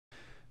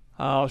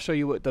I'll show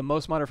you what the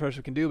most modifiers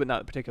we can do, but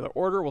not in particular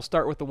order. We'll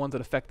start with the ones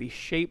that affect the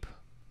shape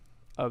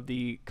of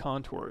the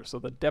contours, so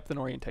the depth and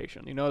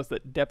orientation. You notice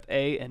that depth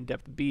A and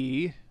depth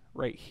B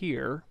right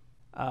here,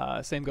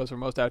 same goes for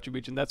most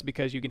attributes, and that's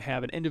because you can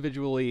have it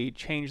individually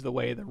change the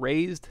way the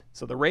raised,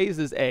 so the raised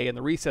is A and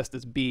the recessed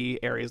is B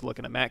areas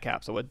looking at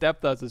Matcap. So what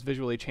depth does is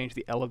visually change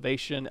the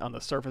elevation on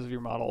the surface of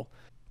your model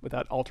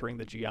without altering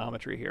the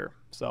geometry here.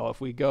 So if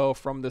we go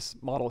from this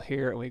model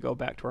here and we go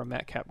back to our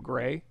Matcap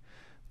gray,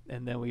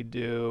 and then we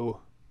do,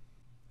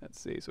 let's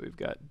see, so we've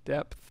got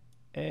depth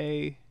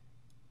A,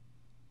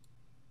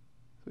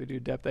 so we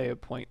do depth A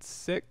of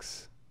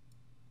 0.6,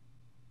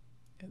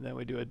 and then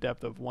we do a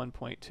depth of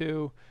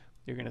 1.2.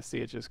 You're going to see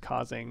it's just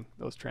causing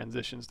those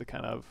transitions to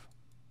kind of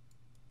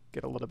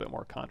get a little bit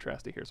more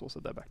contrasty here, so we'll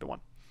set that back to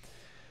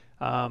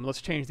 1.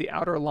 Let's change the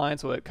outer line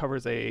so it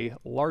covers a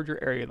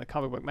larger area in the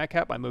comic book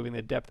Matcap by moving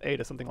the depth A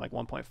to something like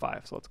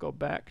 1.5. So let's go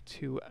back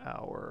to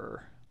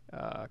our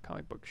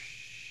comic book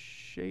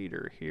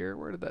shader here.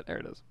 Where did that? There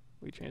it is.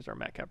 We changed our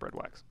Matcap red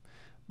wax.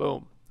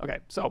 Boom. Okay,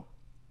 so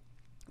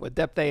with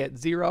depth A at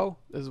 0,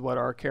 this is what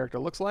our character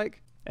looks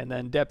like. And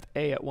then depth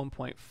A at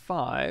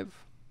 1.5.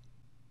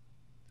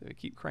 So we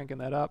keep cranking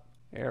that up.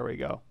 There we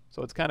go.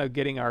 So it's kind of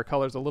getting our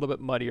colors a little bit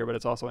muddier, but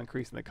it's also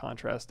increasing the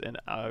contrast and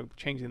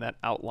changing that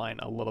outline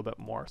a little bit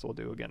more. So we'll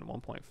do, again,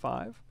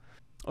 1.5.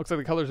 Looks like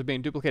the colors are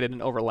being duplicated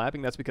and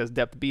overlapping. That's because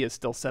depth B is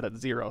still set at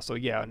 0. So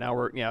yeah,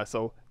 now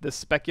so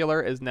this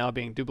specular is now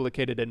being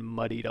duplicated and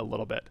muddied a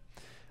little bit.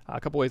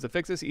 A couple ways to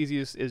fix this.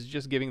 Easiest is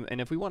just giving,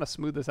 and if we want to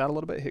smooth this out a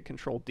little bit, hit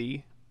Control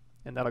D,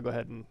 and that'll go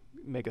ahead and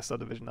make a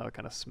subdivision that'll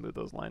kind of smooth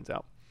those lines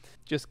out.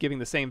 Just giving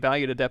the same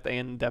value to depth A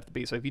and depth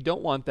B. So if you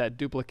don't want that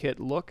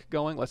duplicate look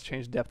going, let's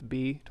change depth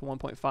B to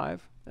 1.5,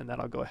 and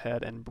that'll go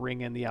ahead and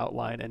bring in the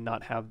outline and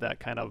not have that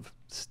kind of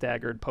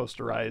staggered,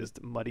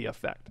 posterized, muddy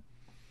effect.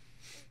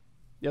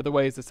 The other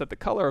way is to set the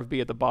color of B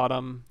at the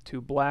bottom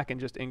to black and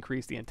just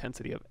increase the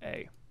intensity of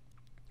A.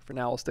 For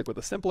now, we'll stick with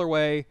a simpler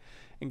way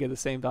and give the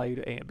same value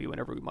to A and B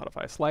whenever we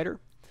modify a slider.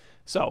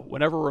 So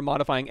whenever we're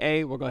modifying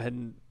A, we'll go ahead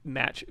and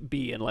match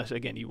B unless,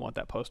 again, you want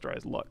that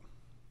posterized look.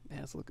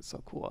 Man, this look is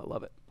so cool. I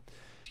love it.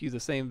 Use the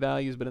same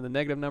values, but in the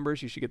negative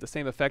numbers, you should get the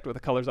same effect with the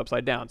colors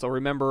upside down. So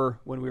remember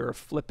when we were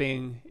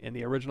flipping in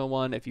the original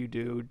one, if you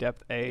do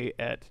depth A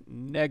at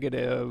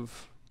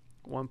negative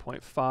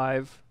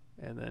 1.5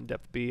 and then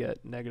depth B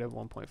at negative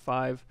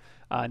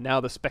 1.5, now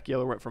the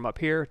specular went from up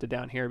here to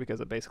down here because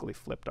it basically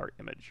flipped our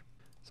image.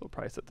 So we'll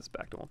probably set this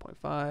back to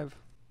 1.5.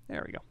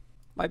 There we go.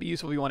 Might be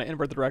useful if you want to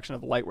invert the direction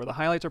of light where the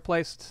highlights are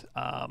placed,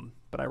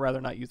 but I'd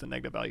rather not use the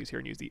negative values here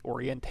and use the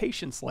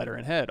orientation slider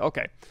in head.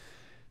 Okay.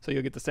 So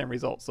you'll get the same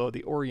result. So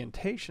the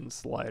orientation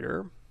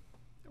slider,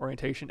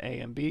 orientation A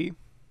and B.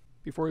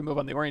 Before we move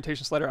on the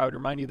orientation slider, I would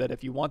remind you that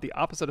if you want the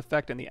opposite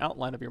effect in the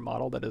outline of your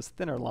model, that is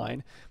thinner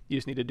line, you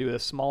just need to do the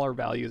smaller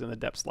values in the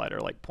depth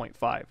slider, like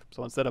 0.5.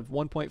 So instead of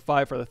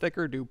 1.5 for the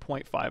thicker, do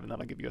 0.5, and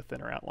that'll give you a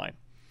thinner outline.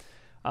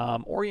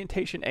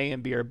 Orientation A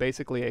and B are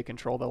basically a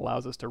control that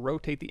allows us to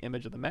rotate the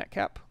image of the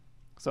Matcap.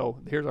 So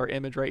here's our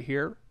image right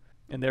here,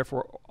 and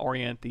therefore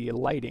orient the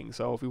lighting.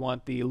 So if we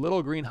want the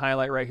little green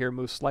highlight right here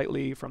move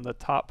slightly from the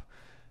top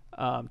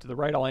to the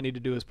right, all I need to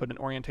do is put an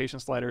orientation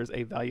slider as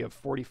a value of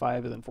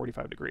 45 and then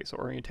 45 degrees. So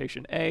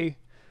orientation A,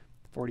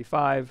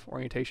 45,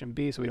 orientation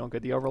B, so we don't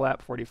get the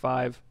overlap,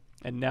 45,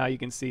 and now you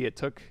can see it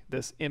took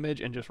this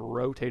image and just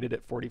rotated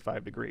it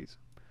 45 degrees.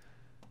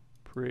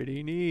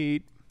 Pretty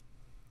neat.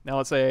 Now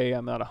let's say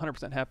I'm not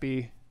 100%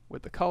 happy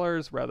with the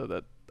colors. Rather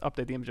than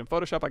update the image in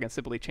Photoshop, I can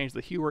simply change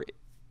the hue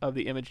of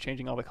the image,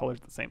 changing all the colors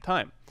at the same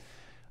time.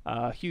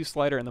 Hue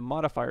slider in the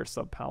modifier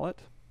subpalette.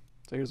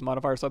 So here's the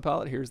modifier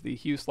subpalette. Here's the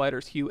hue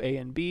sliders, hue A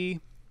and B.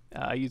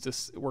 I use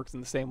this, it works in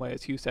the same way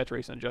as hue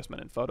saturation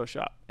adjustment in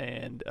Photoshop.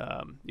 And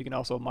you can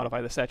also modify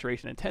the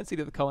saturation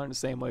intensity of the color in the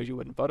same way as you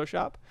would in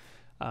Photoshop.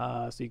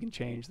 So you can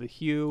change the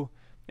hue,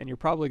 and you're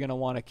probably going to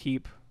want to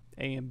keep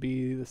A and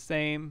B the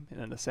same, and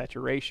then the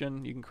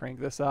saturation, you can crank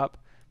this up.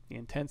 The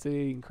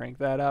intensity, you can crank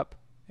that up,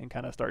 and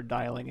kind of start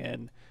dialing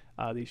in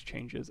these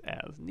changes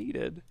as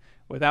needed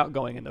without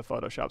going into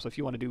Photoshop. So if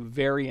you want to do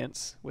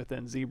variants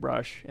within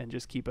ZBrush and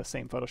just keep a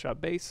same Photoshop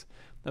base,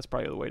 that's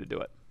probably the way to do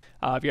it.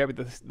 If you're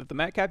happy with the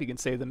Matcap, you can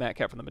save the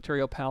Matcap from the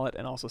material palette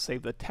and also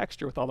save the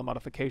texture with all the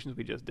modifications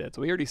we just did.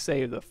 So we already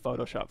saved the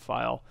Photoshop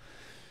file.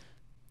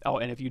 Oh,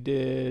 and if you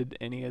did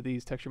any of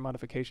these texture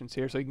modifications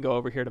here, so you can go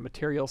over here to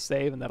Material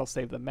Save, and that'll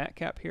save the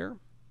Matcap here.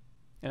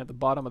 And at the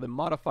bottom of the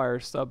Modifier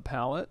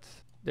subpalette,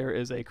 there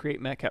is a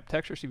Create Matcap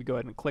Texture. So if you go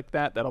ahead and click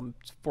that, that'll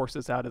force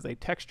this out as a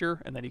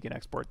texture, and then you can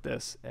export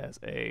this as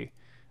a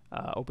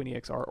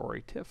OpenEXR or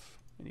a TIFF,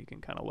 and you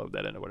can kind of load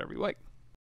that into whatever you like.